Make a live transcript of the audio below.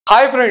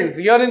Hi friends,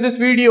 here in this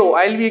video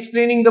I'll be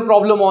explaining the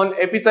problem on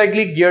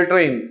epicyclic gear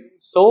train.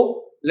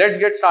 So let's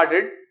get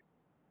started.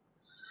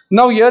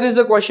 Now here is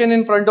a question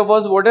in front of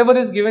us. Whatever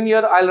is given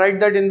here, I'll write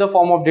that in the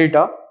form of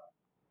data.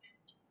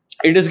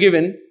 It is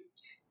given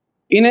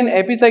in an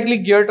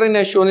epicyclic gear train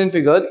as shown in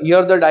figure.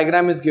 Here the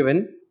diagram is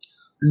given.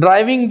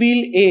 Driving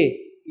wheel A,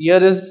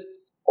 here is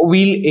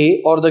wheel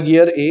A or the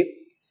gear A,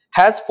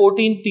 has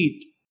 14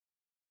 teeth.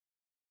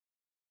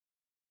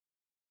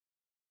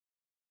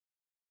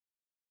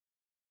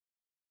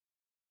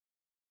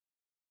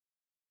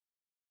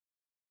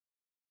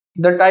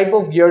 The type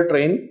of gear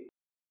train,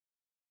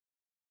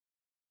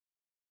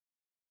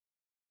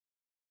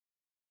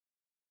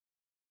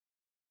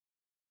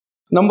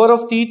 number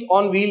of teeth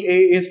on wheel A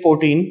is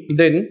 14,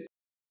 then,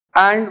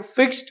 and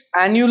fixed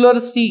annular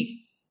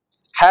C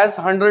has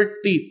 100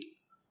 teeth.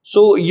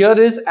 So here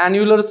is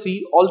annular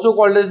C, also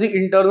called as the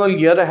internal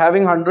gear,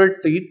 having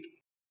 100 teeth.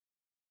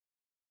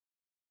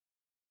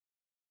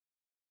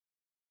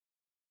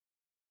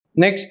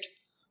 Next,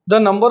 the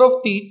number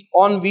of teeth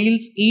on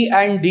wheels E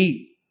and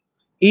D.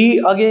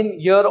 E, again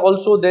here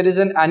also there is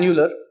an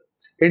annular.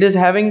 It is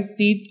having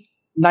teeth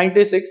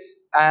 96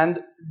 and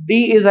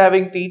D is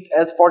having teeth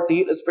as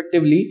 40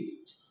 respectively.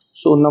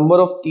 So number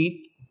of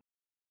teeth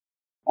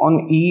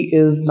on E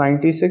is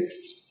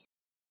 96,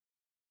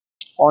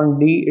 on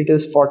D it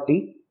is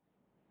 40.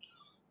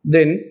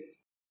 Then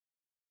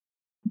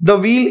the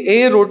wheel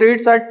A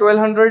rotates at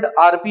 1200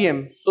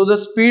 rpm. So the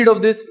speed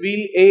of this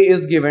wheel A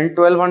is given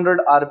 1200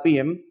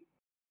 rpm,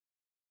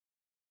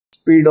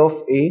 speed of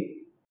A.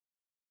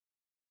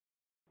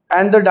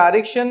 And the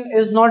direction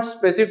is not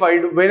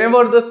specified.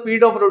 Whenever the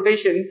speed of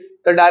rotation,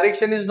 the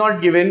direction is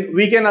not given,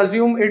 we can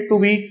assume it to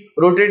be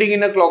rotating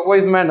in a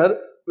clockwise manner,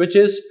 which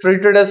is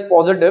treated as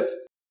positive.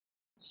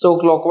 So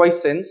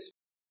clockwise sense.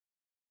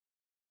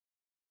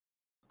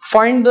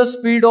 Find the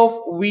speed of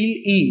wheel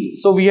E.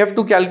 So we have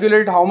to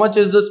calculate how much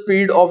is the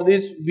speed of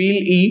this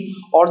wheel E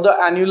or the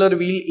annular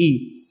wheel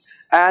E.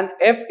 And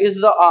F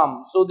is the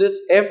arm. So this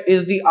F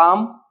is the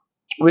arm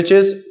which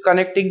is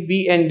connecting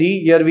B and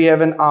D. Here we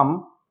have an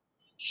arm.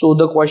 So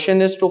the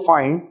question is to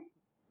find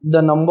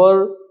the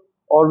number,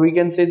 or we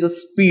can say the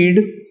speed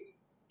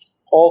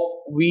of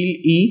wheel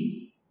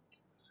E,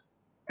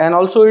 and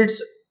also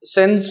its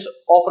sense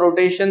of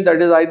rotation,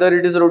 that is either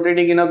it is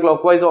rotating in a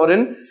clockwise or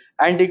in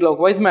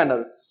anti-clockwise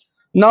manner.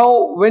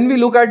 Now when we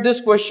look at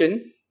this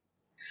question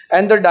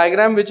and the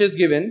diagram which is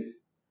given,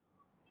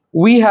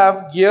 we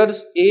have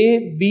gears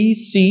A, B,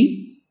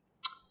 C,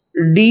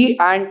 D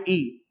and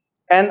E,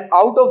 and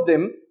out of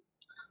them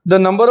the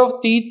number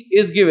of teeth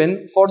is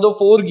given for the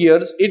 4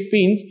 gears. It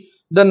means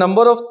the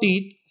number of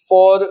teeth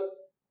for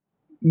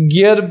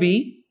gear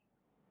B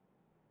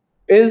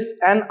is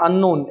an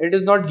unknown. It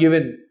is not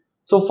given.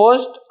 So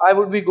first I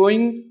would be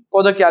going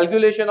for the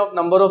calculation of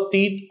number of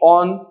teeth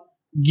on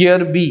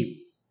gear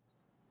B.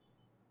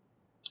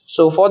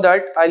 So for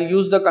that I'll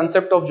use the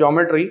concept of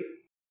geometry.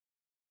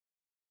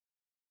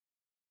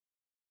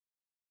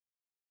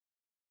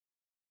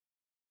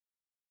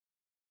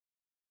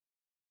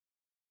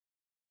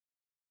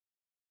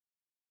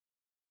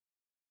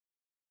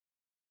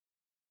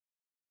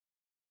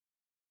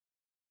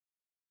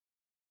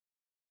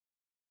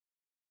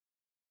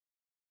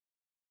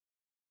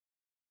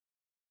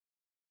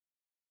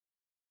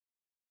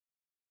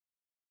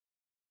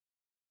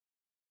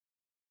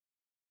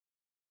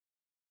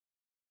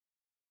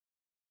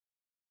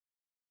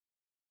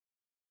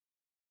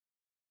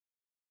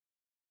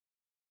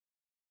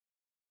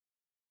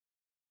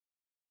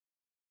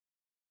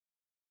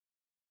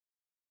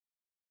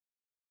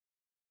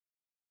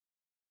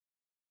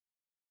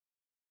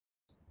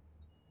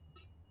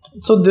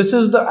 So this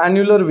is the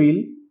annular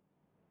wheel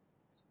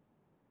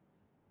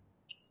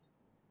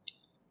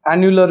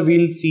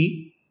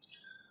C.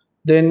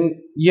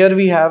 Then here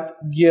we have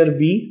gear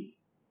B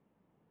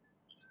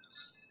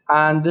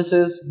and this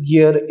is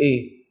gear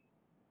A.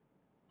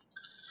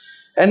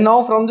 And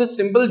now from this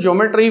simple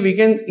geometry we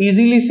can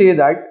easily say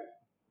that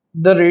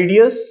the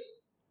radius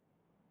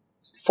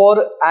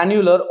for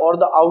annular or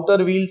the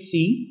outer wheel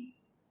C,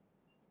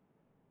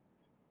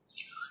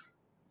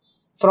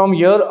 from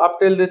here up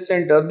till this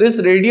center, this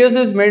radius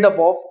is made up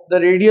of the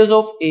radius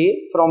of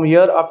A from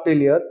here up till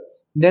here,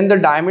 then the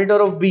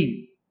diameter of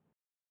B.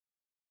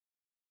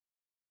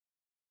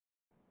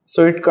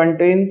 So it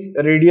contains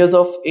radius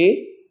of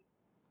A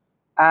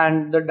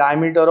and the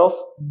diameter of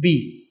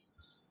B.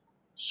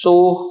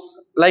 So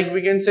like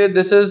we can say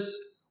this is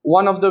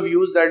one of the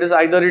views, that is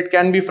either it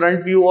can be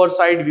front view or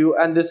side view,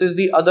 and this is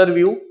the other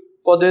view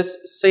for this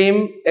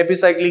same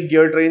epicyclic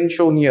gear train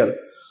shown here.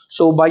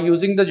 So by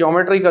using the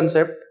geometry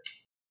concept,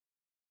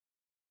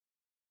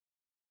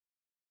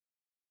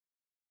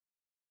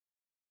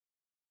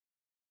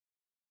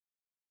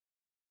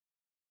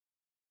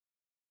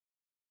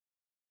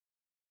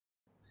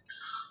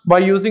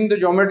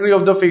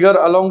 of the figure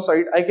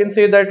alongside, I can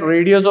say that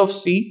radius of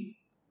C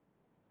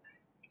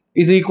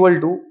is equal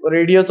to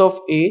radius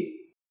of A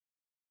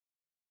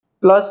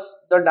plus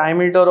the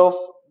diameter of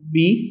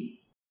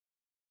B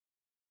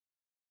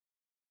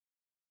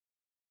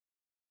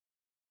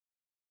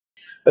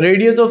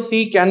Radius of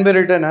C can be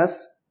written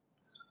as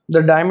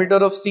the diameter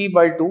of C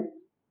by 2.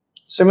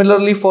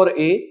 Similarly for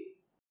A,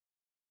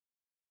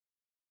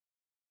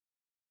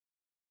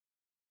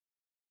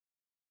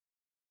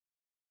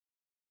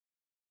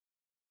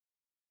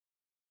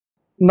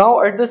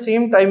 now at the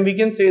same time we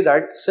can say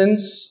that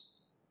since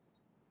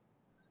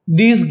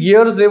these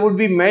gears they would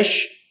be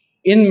mesh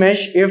in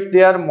mesh if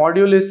their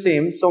module is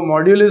same, so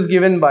module is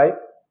given by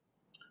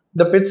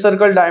the pitch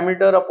circle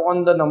diameter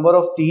upon the number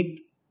of teeth,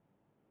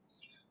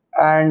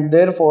 and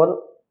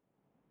therefore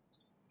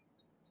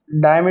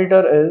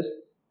diameter is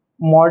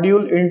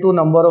module into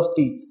number of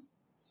teeth.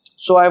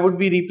 So I would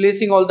be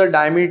replacing all the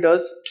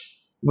diameters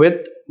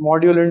with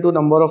module into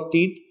number of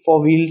teeth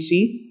for wheel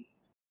C,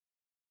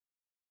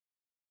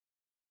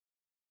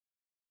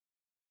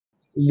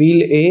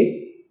 wheel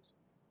A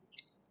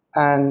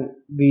and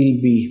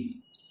wheel B.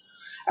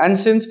 And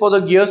since for the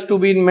gears to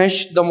be in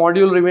mesh the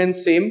module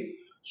remains same,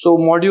 so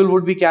module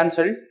would be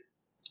cancelled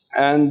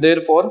and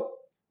therefore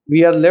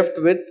we are left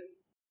with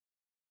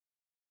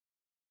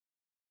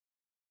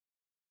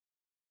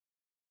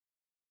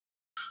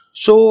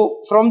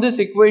so from this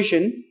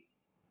equation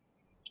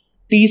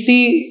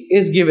TC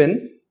is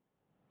given,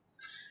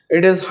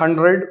 it is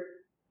 100,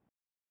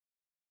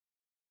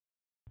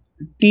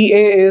 TA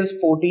is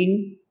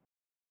 14.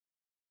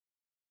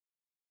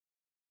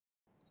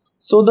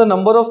 So the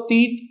number of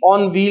teeth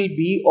on wheel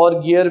B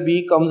or gear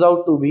B comes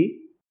out to be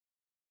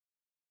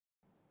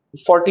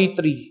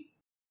 43.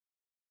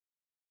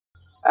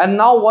 And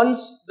now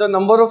once the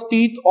number of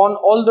teeth on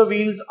all the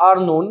wheels are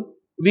known,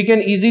 we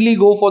can easily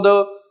go for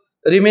the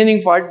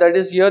remaining part, that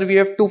is here we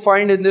have to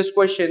find in this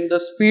question the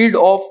speed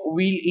of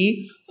wheel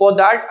E. For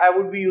that I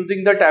would be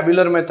using the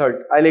tabular method.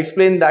 I'll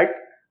explain that.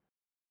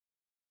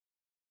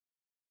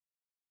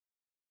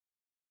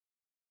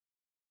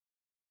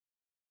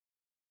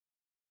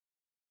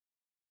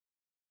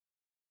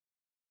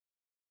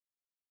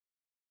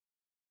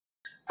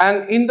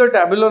 And in the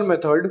tabular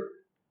method,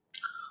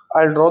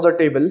 I'll draw the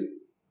table.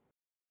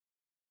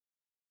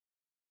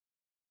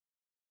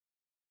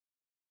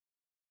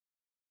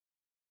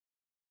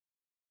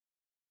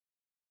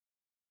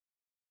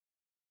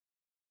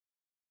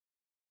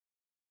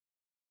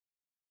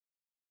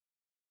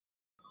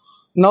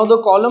 Now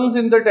the columns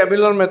in the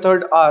tabular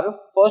method are,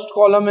 first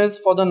column is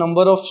for the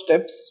number of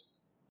steps.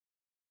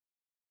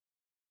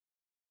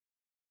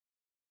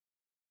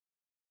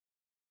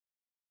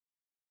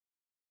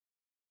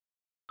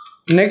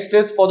 Next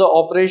is for the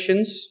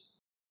operations.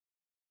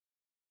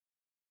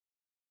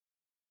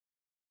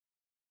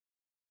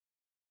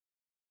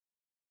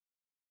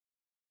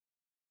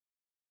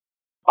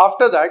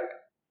 After that,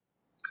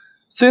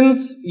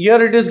 since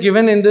here it is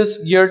given in this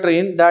gear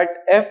train that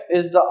F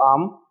is the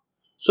arm,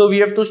 so we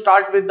have to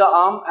start with the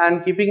arm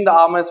and keeping the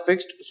arm as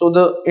fixed. So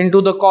the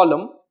into the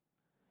column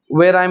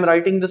where I am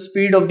writing the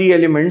speed of the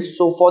elements.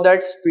 So for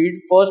that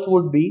speed, first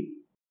would be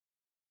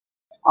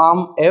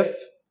arm F.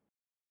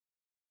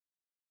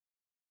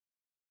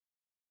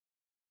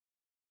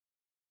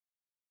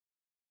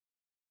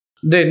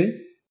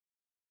 Then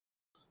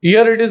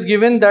here it is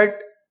given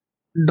that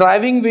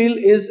driving wheel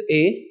is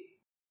A.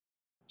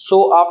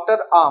 So after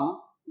arm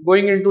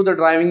going into the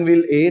driving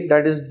wheel A,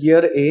 that is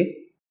gear A.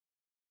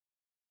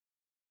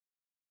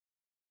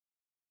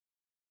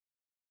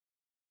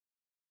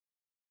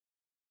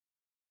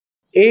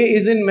 A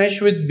is in mesh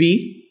with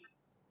B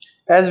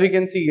as we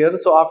can see here.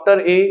 So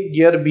after A,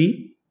 gear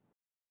B.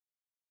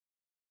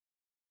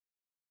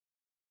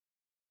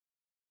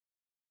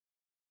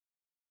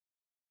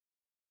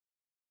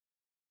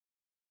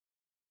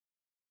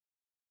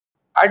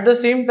 At the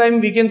same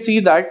time we can see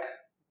that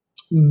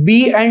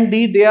B and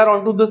D, they are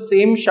onto the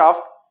same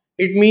shaft.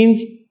 It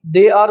means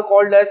they are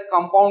called as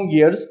compound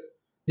gears.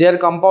 They are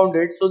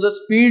compounded. So the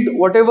speed,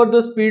 whatever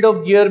the speed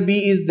of gear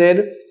B is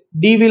there,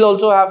 D will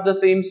also have the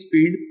same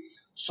speed.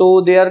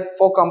 So they are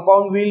for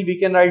compound wheel, we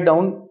can write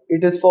down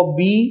it is for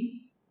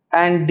B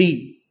and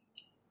D.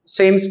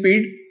 Same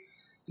speed.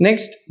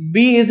 Next,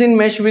 B is in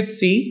mesh with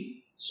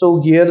C. So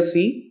gear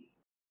C.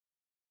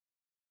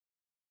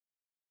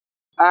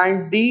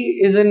 And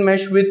D is in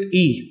mesh with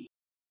E.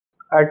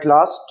 At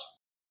last,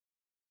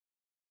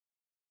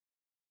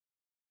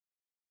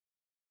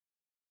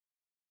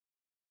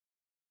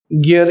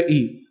 gear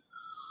E.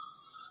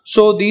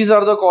 So these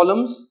are the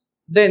columns.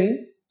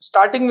 Then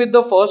starting with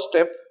the first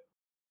step,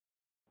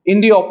 in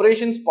the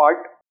operations part,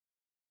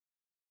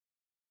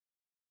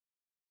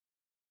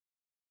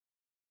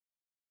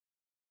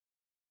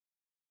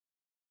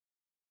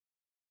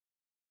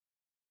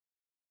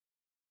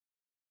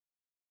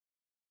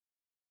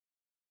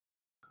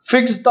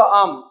 fix the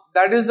arm.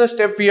 That is the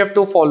step we have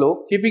to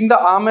follow. Keeping the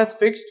arm as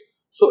fixed,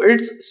 so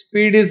its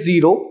speed is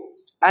 0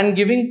 and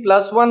giving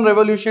 +1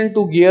 revolution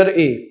to gear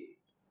A.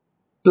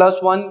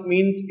 +1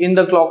 means in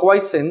the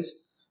clockwise sense.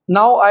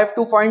 Now I have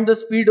to find the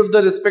speed of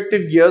the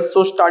respective gears.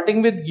 So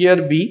starting with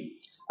gear B,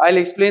 I'll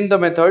explain the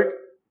method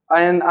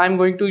and I'm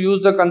going to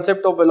use the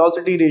concept of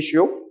velocity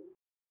ratio.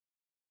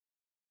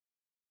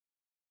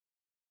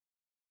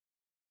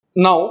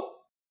 Now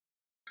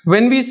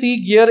When we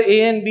see gear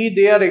A and B,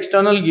 they are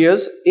external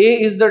gears.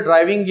 A is the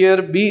driving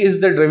gear, B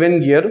is the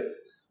driven gear.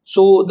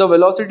 So the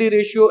velocity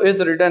ratio is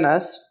written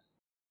as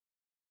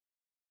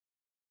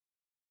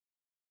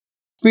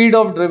speed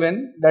of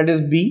driven, that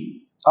is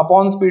B,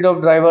 upon speed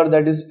of driver,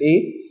 that is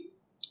A,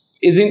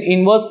 is in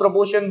inverse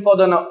proportion for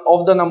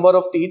of the number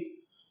of teeth.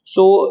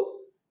 So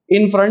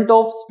in front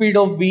of speed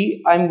of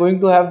B, I am going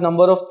to have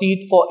number of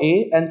teeth for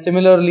A, and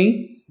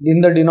similarly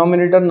in the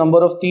denominator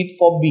number of teeth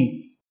for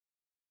B.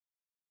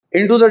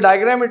 Into the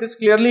diagram, it is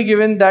clearly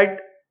given that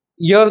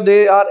here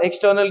they are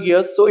external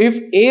gears. So if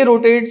A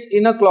rotates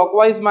in a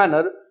clockwise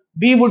manner,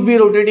 B would be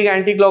rotating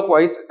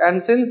anti-clockwise,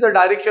 and since the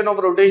direction of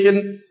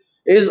rotation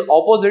is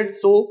opposite,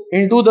 so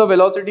into the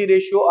velocity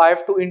ratio I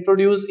have to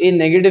introduce a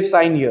negative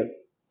sign here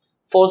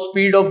for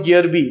speed of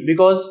gear B,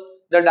 because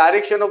the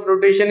direction of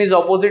rotation is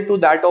opposite to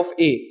that of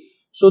A.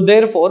 So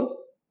therefore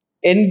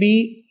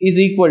NB is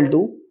equal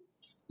to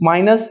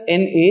minus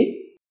NA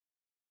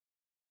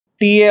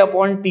TA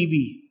upon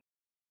TB,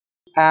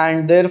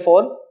 and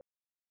therefore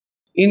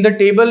in the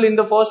table, in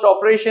the first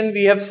operation,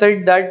 we have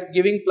said that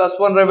giving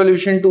 +1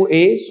 revolution to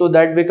A, so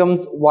that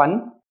becomes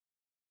 1,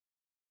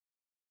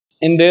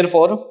 and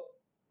therefore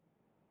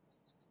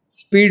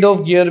speed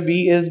of gear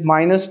B is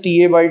minus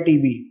TA by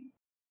TB.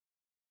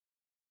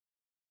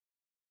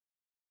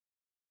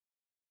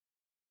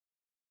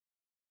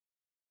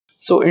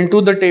 So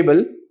into the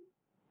table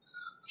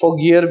for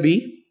gear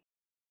B,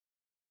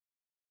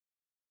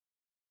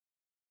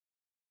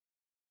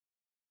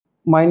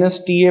 minus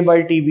TA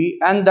by TB,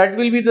 and that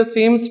will be the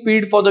same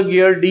speed for the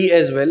gear D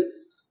as well.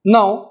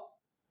 Now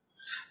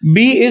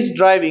B is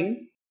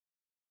driving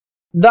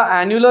the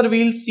annular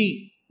wheel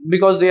C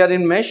because they are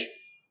in mesh.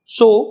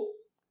 So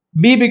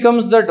B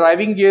becomes the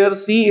driving gear,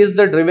 C is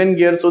the driven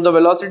gear. So the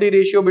velocity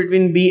ratio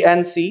between B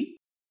and C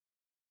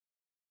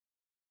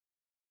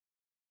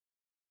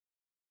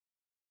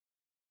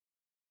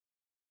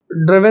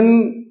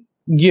driven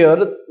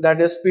gear,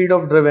 that is speed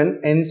of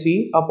driven,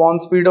 NC, upon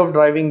speed of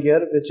driving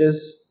gear, which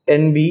is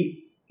NB,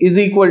 is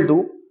equal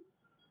to,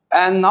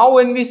 and now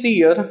when we see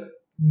here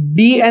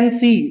B and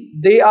C,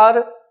 they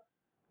are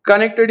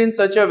connected in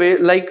such a way,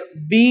 like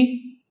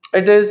B,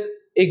 it is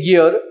a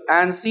gear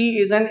and C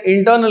is an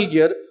internal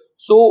gear.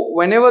 So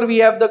whenever we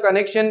have the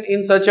connection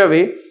in such a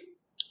way,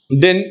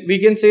 then we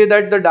can say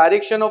that the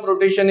direction of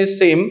rotation is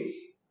same.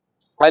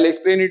 I'll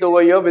explain it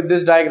over here with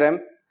this diagram,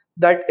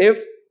 that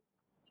if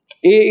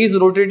A is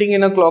rotating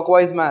in a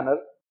clockwise manner,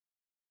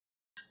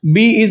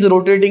 B is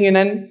rotating in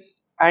an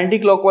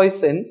anti-clockwise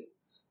sense,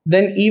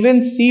 then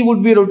even C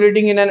would be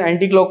rotating in an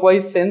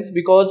anti-clockwise sense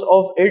because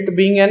of it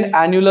being an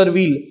annular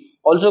wheel,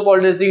 also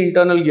called as the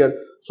internal gear.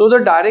 So the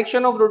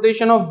direction of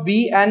rotation of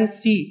B and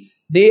C,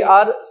 they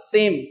are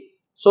same.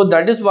 So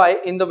that is why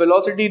in the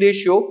velocity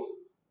ratio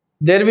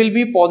there will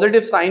be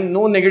positive sign,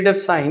 no negative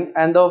sign,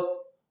 and the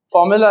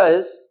formula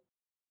is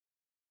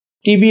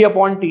TB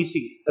upon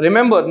TC.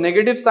 Remember,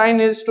 negative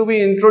sign is to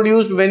be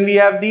introduced when we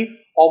have the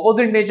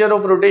opposite nature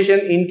of rotation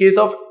in case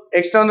of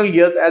external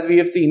gears, as we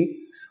have seen.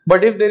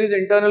 But if there is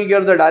internal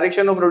gear, the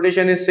direction of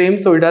rotation is same,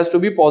 so it has to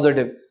be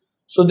positive.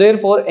 So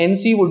therefore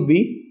NC would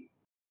be,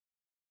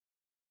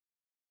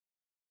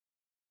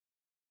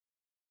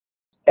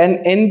 and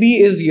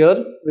NB is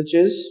here, which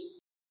is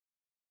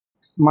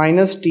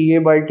minus TA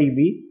by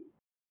TB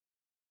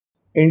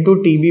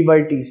into TB by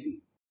TC.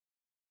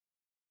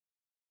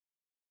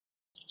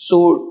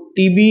 So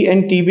TB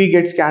and TB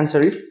gets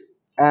cancelled,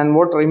 and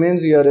what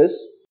remains here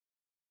is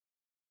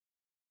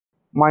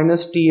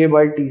minus TA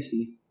by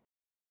TC.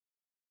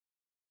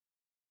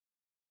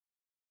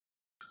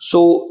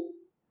 So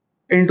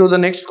into the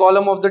next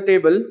column of the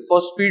table,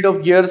 for speed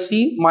of gear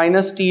C,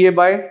 minus TA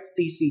by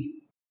TC.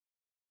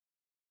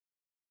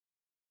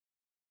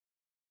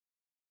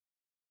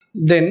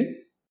 Then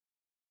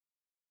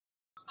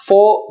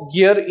for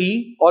gear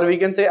E, or we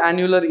can say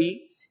annular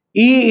E,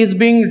 E is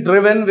being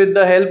driven with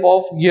the help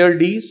of gear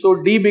D.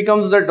 So D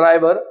becomes the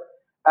driver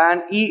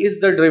and E is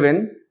the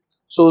driven.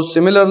 So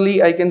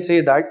similarly I can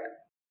say that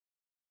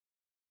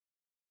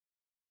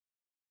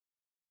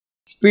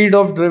speed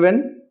of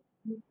driven,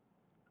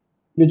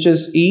 which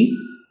is E,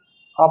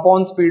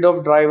 upon speed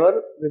of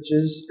driver, which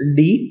is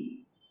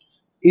D,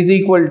 is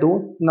equal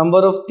to number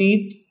of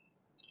teeth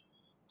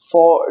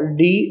for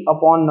D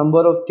upon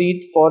number of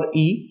teeth for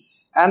E.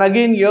 And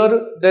again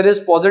here there is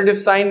positive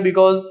sign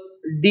because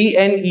D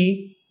and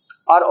E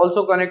are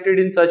also connected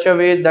in such a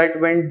way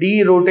that when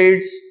D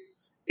rotates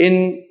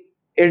in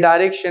a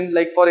direction,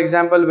 like for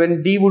example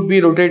when D would be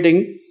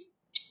rotating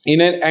in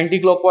an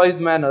anti-clockwise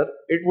manner,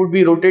 it would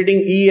be rotating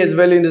E as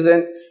well in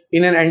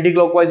an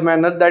anti-clockwise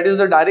manner. That is,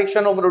 the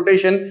direction of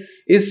rotation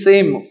is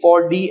same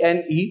for D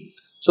and E.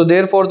 So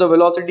therefore the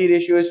velocity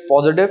ratio is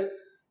positive,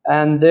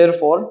 and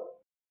therefore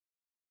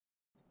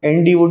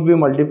ND would be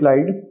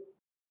multiplied.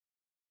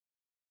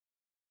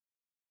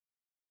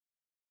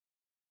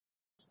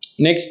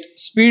 Next,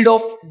 speed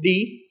of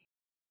D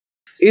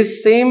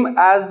is same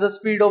as the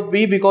speed of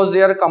B because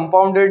they are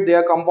compounded, they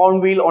are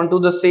compound wheel onto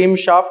the same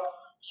shaft.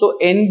 So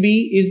NB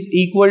is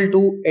equal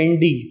to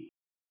ND.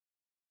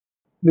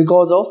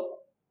 because of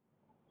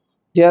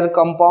their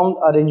compound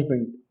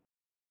arrangement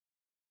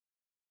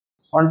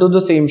onto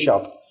the same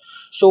shaft.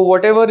 So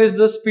whatever is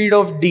the speed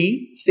of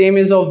D, same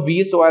is of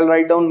B. So I'll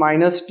write down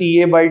minus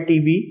TA by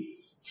TB,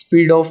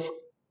 speed of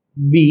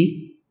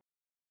B,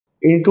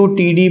 into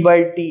TD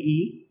by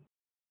TE.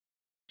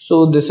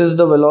 So this is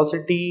the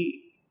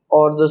velocity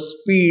or the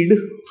speed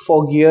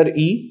for gear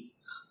E.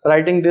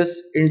 Writing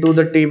this into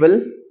the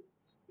table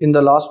in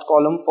the last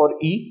column for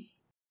E.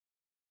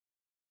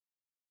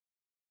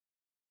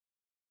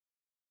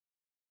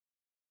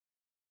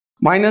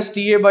 Minus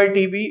TA by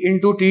TB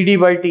into TD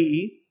by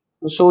TE.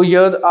 So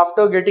here,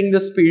 after getting the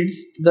speeds,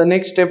 the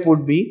next step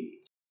would be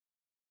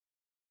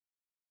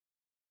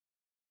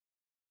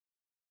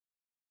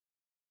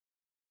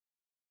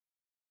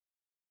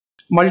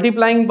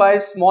multiplying by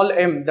small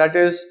m, that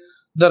is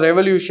the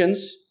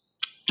revolutions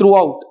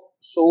throughout.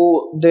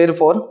 So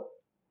therefore,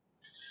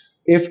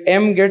 if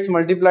m gets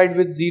multiplied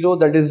with 0,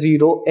 that is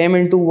 0, m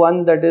into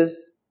 1, that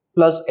is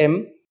plus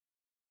m,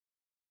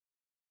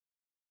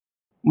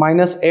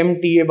 minus m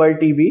TA by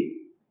TB,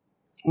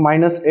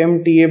 minus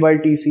m TA by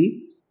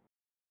TC,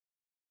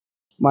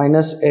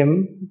 minus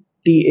m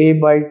TA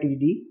by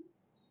TD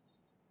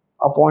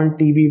upon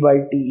TB by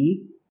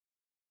TE.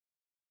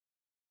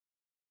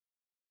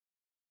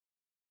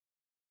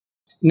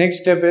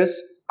 Next step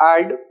is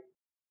add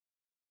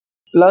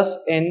plus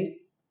n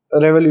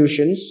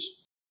revolutions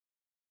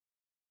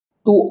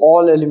to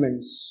all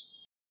elements.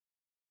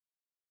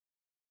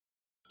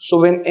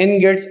 So when n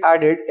gets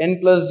added, n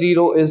plus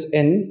 0 is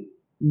n,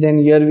 then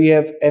here we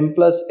have m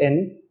plus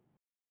n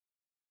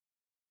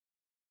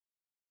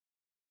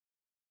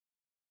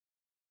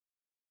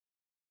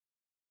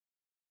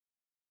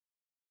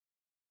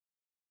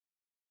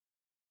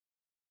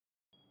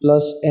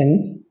plus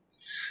n,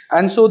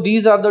 and so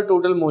these are the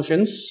total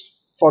motions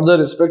for the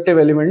respective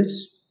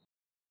elements.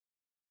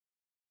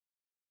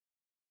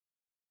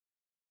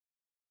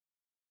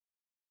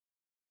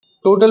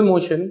 Total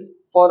motion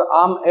for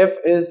arm F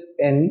is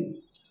n,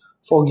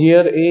 for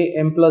gear A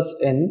m plus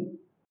n,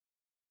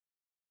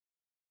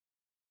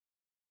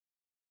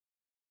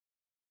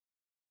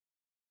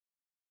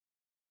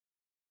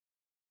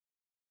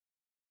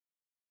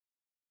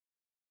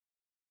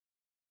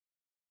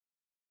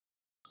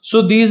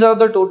 so these are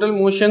the total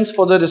motions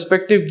for the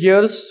respective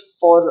gears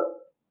for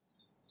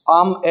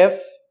arm F.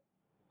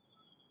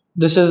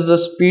 This is the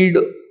speed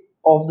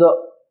of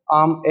the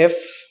arm F.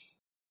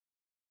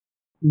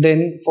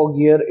 Then for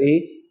gear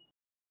A,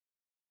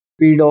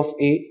 speed of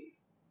A.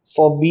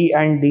 For B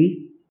and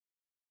D,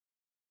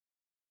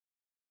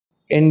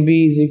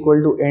 NB is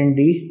equal to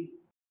ND.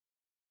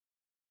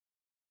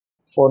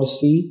 For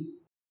C,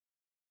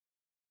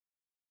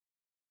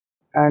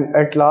 and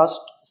at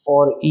last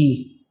for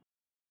E.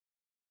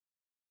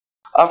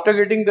 After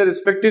getting the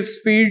respective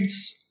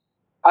speeds,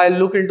 I'll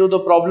look into the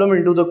problem,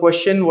 into the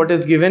question, what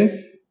is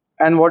given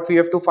and what we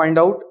have to find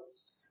out.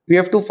 We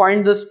have to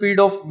find the speed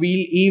of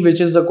wheel E, which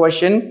is the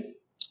question,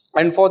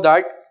 and for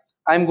that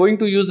I'm going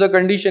to use the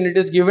condition. It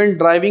is given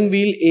driving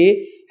wheel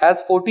A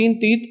has 14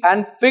 teeth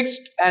and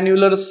fixed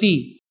annular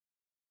C.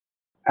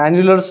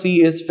 Annular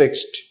C is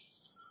fixed.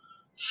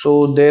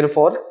 So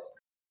therefore,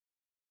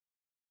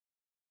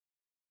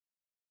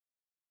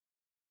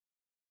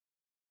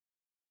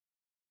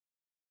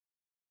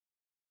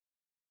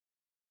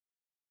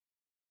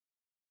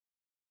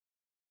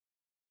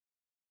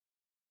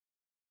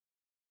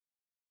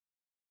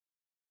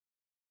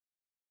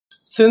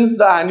 since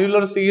the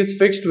annular C is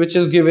fixed, which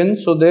is given,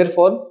 so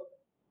therefore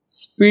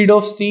speed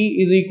of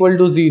C is equal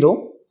to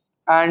 0,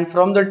 and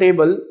from the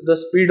table the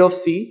speed of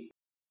C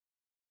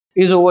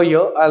is over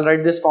here. I'll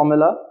write this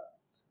formula: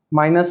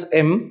 minus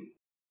m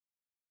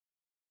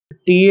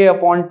TA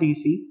upon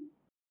TC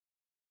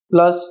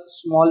plus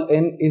small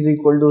n is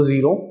equal to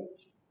 0.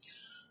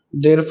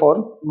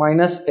 Therefore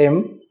minus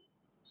m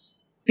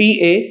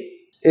TA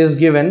is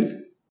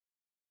given.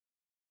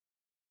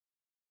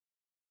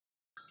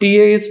 TA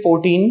is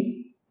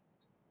 14,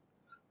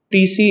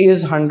 TC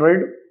is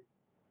 100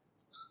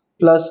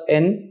 plus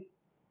n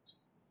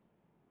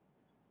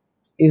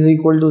is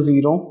equal to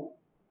 0.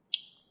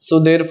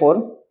 So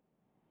therefore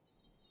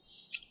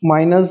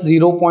minus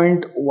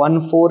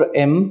 0.14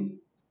 m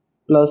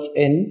plus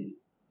n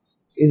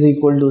is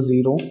equal to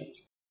 0.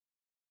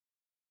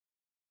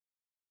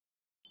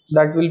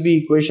 That will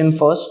be equation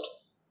first.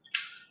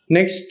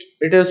 Next,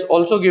 it is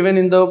also given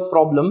in the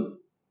problem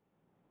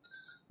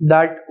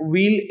that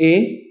wheel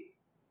A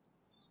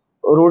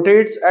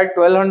rotates at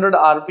 1200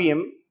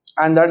 rpm,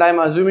 and that I am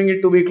assuming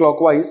it to be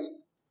clockwise.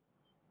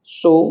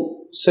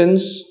 So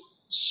since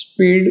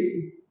speed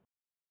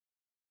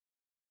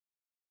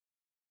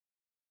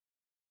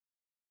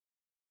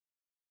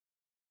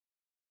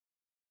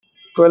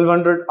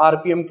 (1200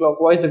 rpm)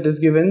 clockwise it is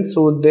given,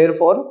 so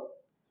therefore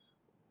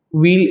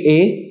wheel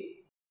A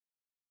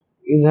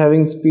is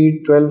having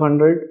speed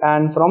 1200,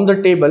 and from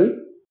the table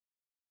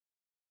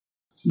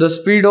the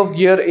speed of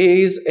gear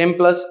A is m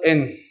plus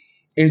n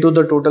into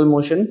the total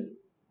motion.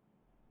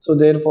 So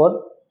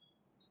therefore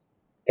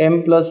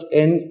m plus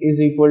n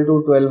is equal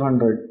to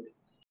 1200.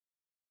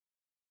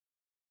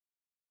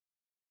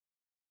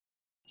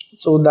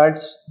 So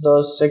that's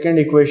the second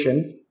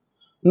equation.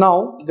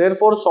 Now,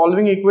 therefore,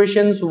 solving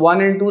equations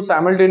 1 and 2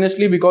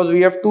 simultaneously, because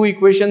we have two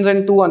equations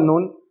and two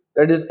unknown,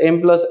 that is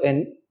m plus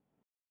n.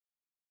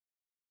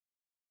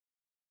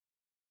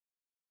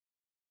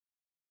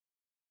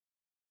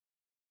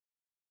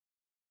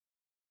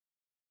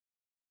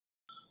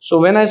 So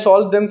when I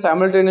solve them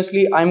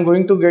simultaneously, I am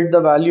going to get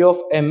the value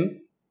of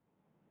m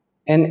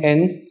and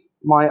n.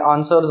 My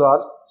answers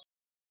are,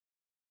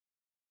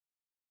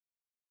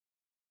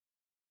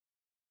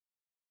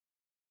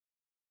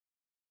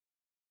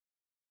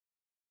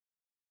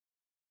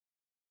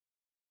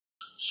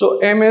 so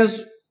m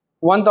is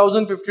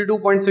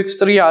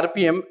 1052.63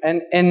 rpm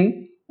and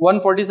n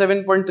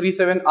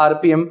 147.37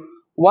 rpm.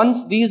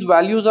 Once these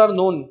values are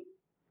known,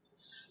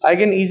 I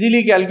can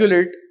easily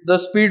calculate the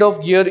speed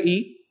of gear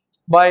E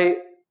by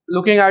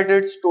looking at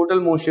its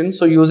total motion.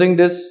 So using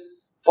this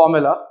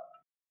formula,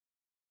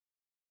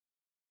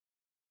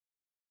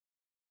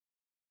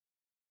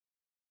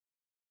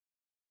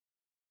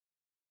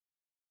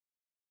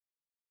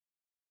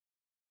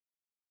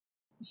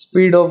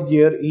 speed of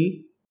gear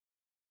E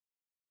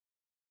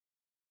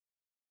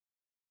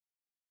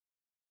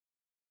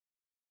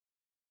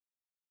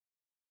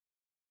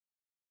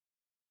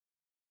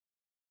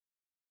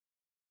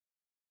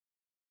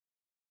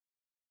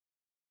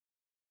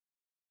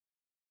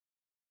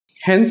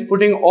hence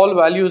putting all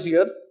values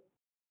here,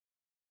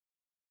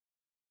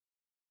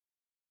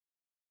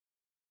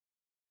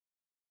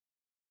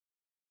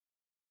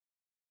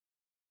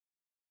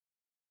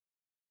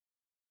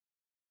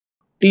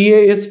 TA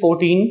is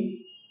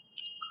 14,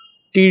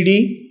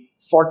 TD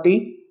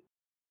 40,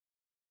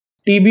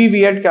 TB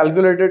we had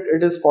calculated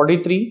it is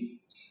 43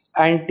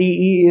 and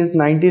TE is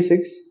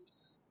 96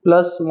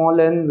 plus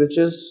small n which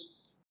is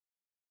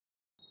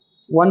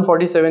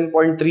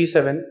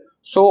 147.37.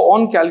 So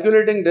on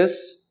calculating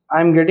this, I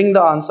am getting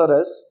the answer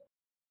as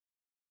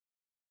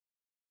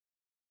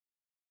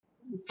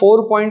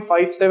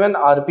 4.57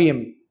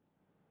 rpm.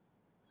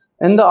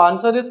 And the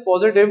answer is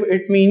positive.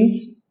 It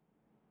means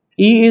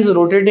E is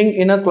rotating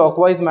in a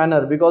clockwise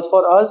manner, because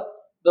for us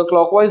the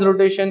clockwise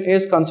rotation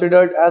is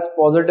considered as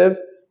positive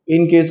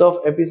in case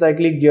of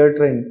epicyclic gear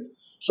train.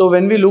 So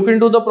when we look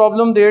into the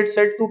problem, they had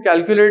said to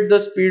calculate the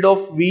speed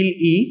of wheel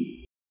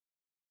E,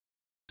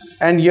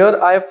 and here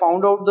I have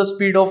found out the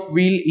speed of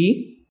wheel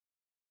E,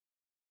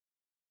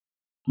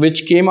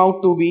 which came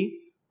out to be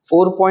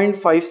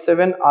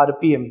 4.57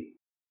 rpm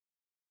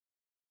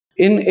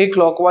in a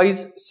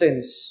clockwise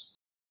sense.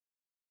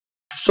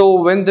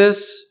 So when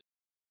this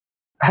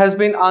has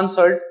been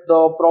answered,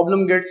 the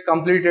problem gets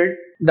completed.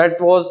 That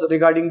was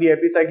regarding the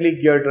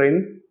epicyclic gear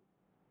train.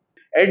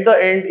 At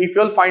the end, if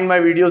you all find my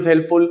videos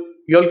helpful,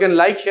 you all can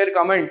like, share,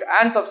 comment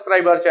and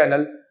subscribe our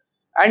channel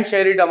and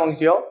share it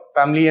amongst your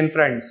family and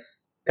friends.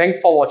 Thanks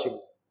for watching.